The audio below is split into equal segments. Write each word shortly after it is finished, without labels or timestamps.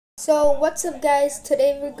So what's up guys,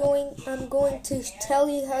 today I'm going to tell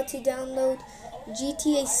you how to download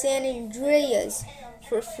GTA San Andreas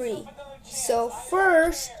for free. So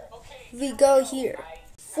first we go here.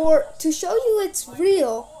 To show you it's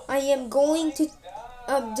real, I am going to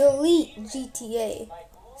delete GTA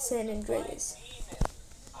San Andreas.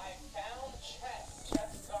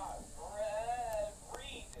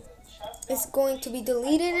 It's going to be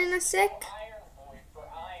deleted in a sec.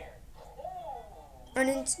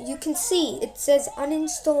 You can see it says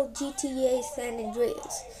uninstall GTA San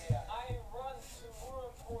Andreas.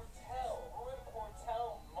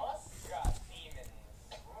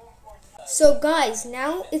 So guys,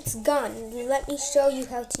 now it's gone. Let me show you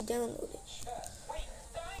how to download it.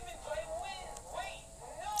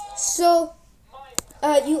 So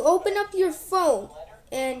you open up your phone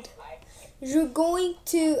and you're going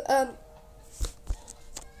to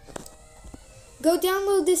go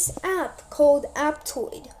download this app called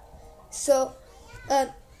Aptoid. So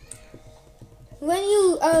when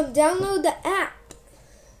you download the app,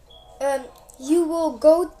 you will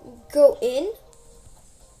go in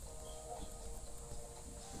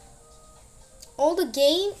all the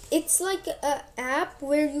game. It's like an app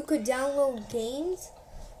where you could download games,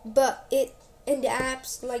 but the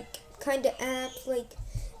apps like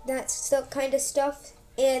that stuff kind of stuff,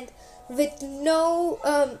 and with no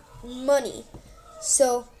money.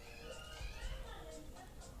 So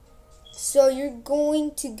you're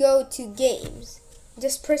going to go to games.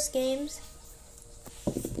 Just press games.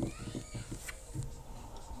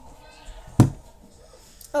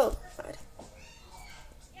 Oh God.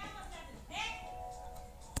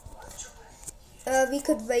 We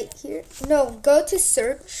could wait here. No, go to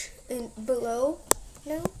search and below.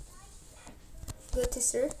 No. Go to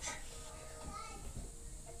search.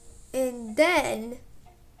 And then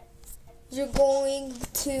you're going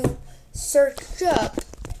to search up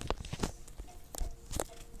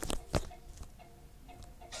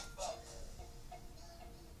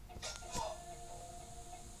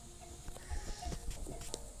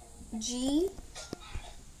GTA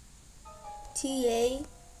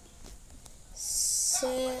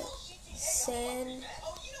San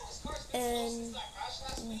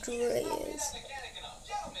Andreas.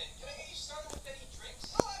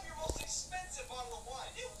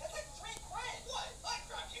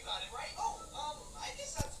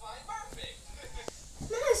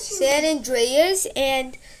 San Andreas,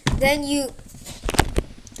 and then you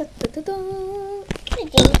just put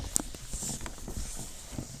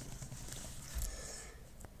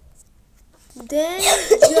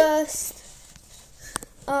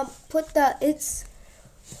it's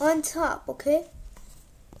on top, okay?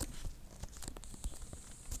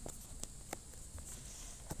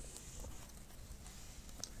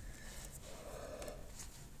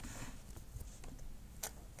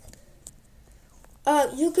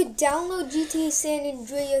 You could download GTA San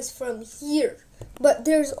Andreas from here, but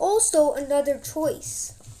there's also another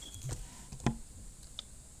choice.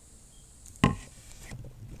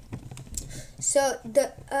 So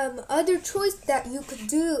the other choice that you could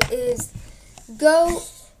do is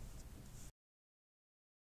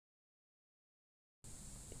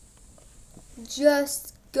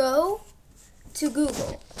just go to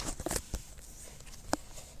Google.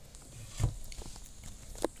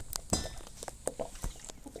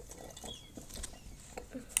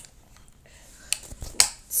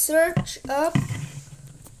 Search up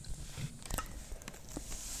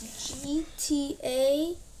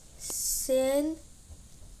GTA San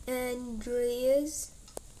Andreas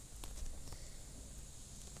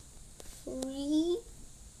free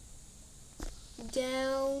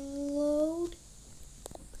download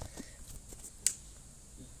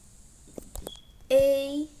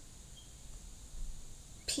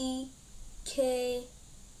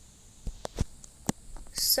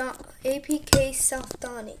APK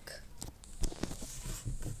Softonic.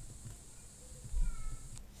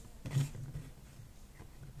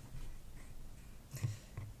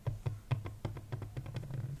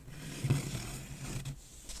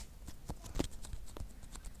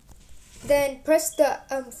 Then press the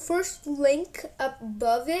first link up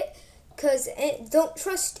above it, cause don't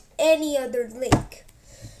trust any other link,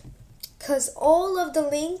 cause all of the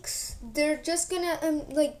links, they're just gonna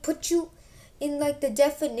put you in the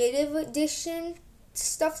definitive edition,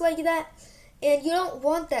 stuff like that, and you don't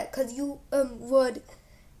want that, cause you would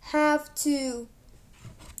have to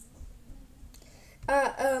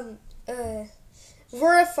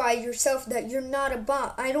verify yourself that you're not a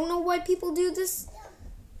bot. I don't know why people do this,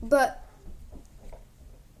 but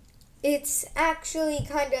it's actually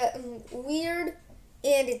kind of weird,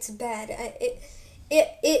 and it's bad.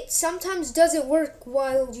 it sometimes doesn't work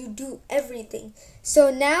while you do everything. So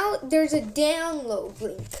now there's a download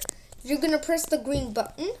link. You're gonna press the green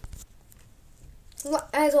button,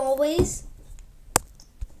 as always.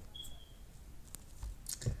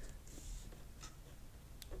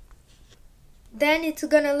 Then it's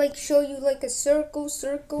gonna like show you like a circle.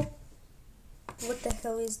 What the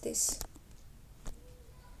hell is this?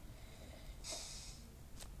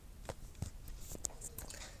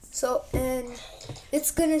 So and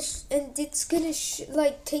it's gonna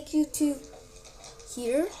like take you to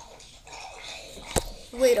here.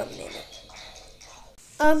 Wait a minute.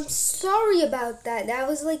 I'm sorry about that. That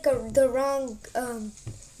was like the wrong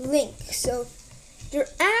link. So you're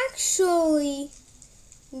actually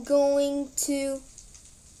going to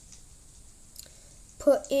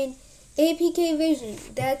put in APK Vision.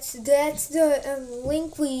 That's the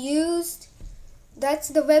link we used. That's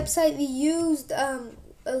the website we used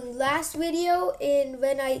last video, and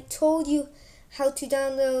when I told you how to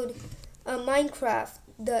download Minecraft,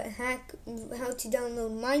 how to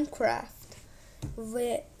download Minecraft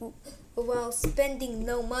while spending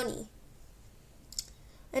no money.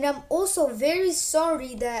 And I'm also very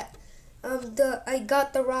sorry that I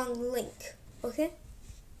got the wrong link. Okay,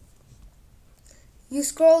 you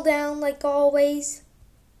scroll down like always,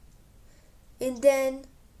 and then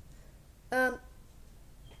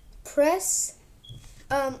press.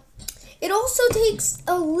 It also takes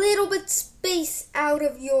a little bit space out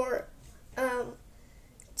of your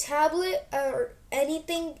tablet or any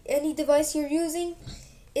device you're using.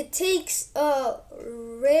 It takes a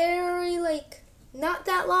very not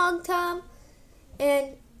that long time,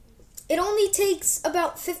 and it only takes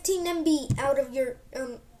about 15 MB out of your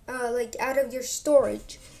out of your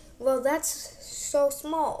storage. Well, that's so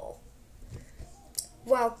small.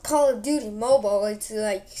 While Call of Duty Mobile, it's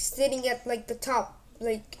like sitting at like the top.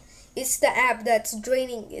 Like, it's the app that's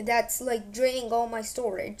draining all my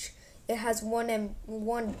storage. It has 1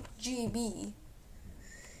 GB.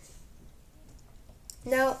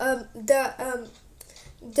 Now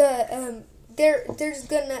there's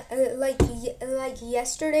gonna like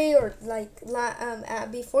yesterday or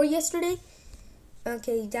before yesterday.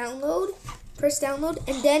 Okay, press download,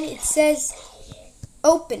 and then it says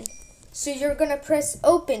open. So you're gonna press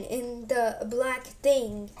open in the black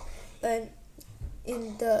thing, and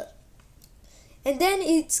then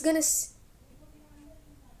it's gonna,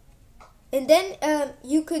 and then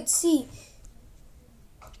you could see.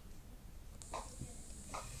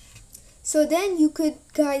 So then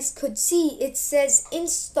guys could see it says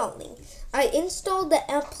installing. I installed the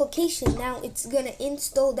application. Now it's gonna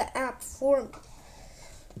install the app for me,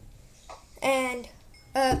 and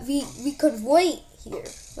we could wait here,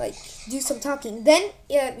 like do some talking. Then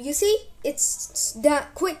you see it's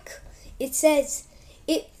that quick. It says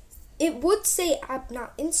it would say app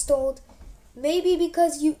not installed, maybe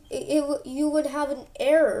because you would have an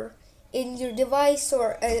error in your device,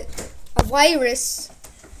 or a virus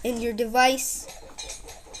in your device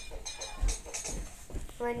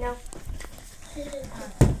right now.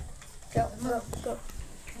 Go.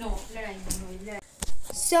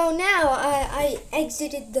 So now I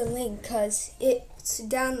exited the link because it's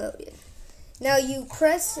downloaded. Now you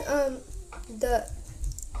press the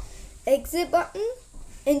exit button,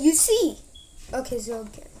 and you see, okay, so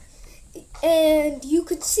again, and you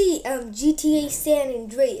could see GTA San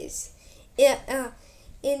Andreas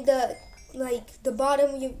in the the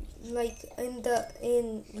bottom, in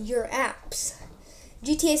your apps.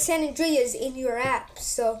 GTA San Andreas in your apps.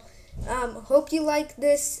 So hope you like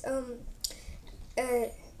this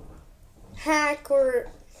hack or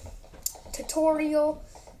tutorial.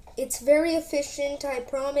 It's very efficient, I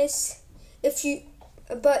promise.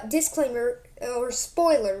 But disclaimer or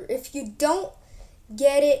spoiler, if you don't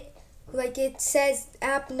get it, like it says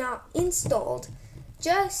app not installed,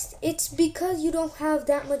 it's because you don't have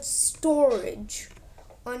that much storage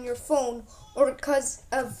on your phone, or because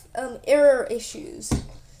of error issues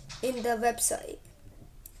in the website,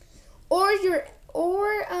 or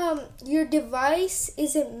your device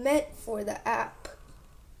isn't meant for the app.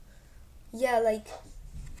 Yeah,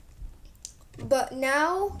 but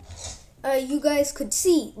now you guys could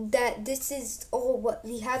see that this is all what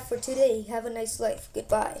we have for today. Have a nice life.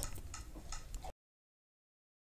 Goodbye.